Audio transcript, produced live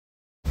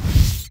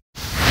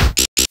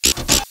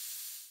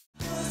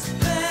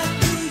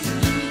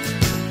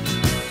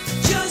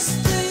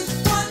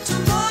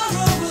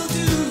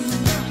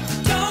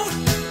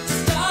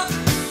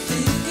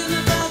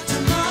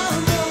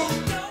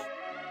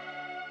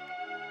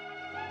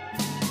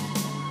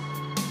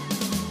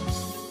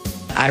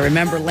I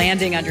remember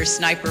landing under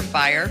sniper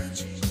fire.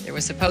 There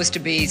was supposed to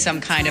be some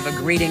kind of a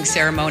greeting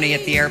ceremony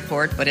at the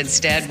airport, but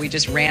instead we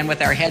just ran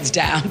with our heads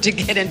down to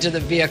get into the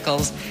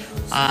vehicles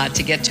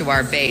to get to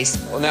our base.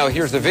 Well, now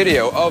here's the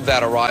video of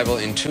that arrival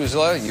in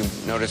Tuzla. You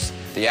notice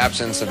the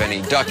absence of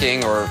any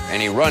ducking or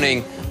any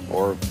running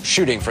or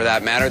shooting for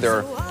that matter.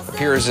 There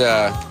appears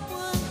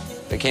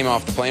they came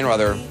off the plane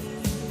rather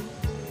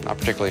not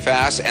particularly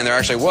fast, and there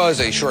actually was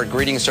a short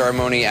greeting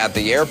ceremony at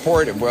the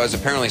airport. It was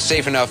apparently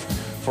safe enough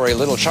for a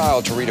little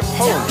child to read a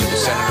poem to the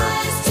senator.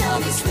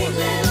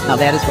 Now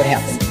that is what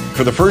happened.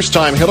 For the first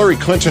time, Hillary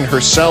Clinton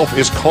herself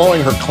is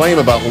calling her claim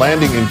about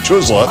landing in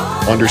Tuzla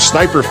under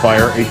sniper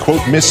fire a,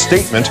 quote,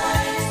 misstatement.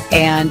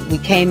 And we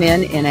came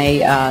in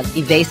a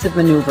evasive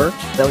maneuver.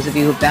 Those of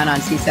you who've been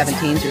on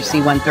C-17s or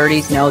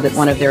C-130s know that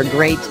one of their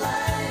great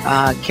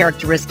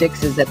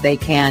characteristics is that they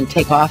can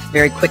take off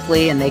very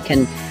quickly and they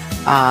can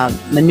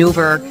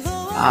maneuver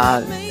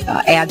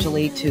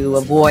agilely to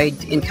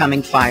avoid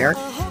incoming fire.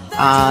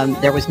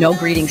 There was no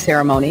greeting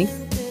ceremony.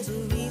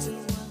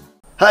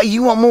 Hey,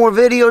 you want more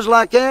videos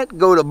like that?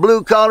 Go to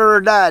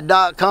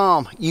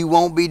bluecollarodie.com. You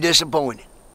won't be disappointed.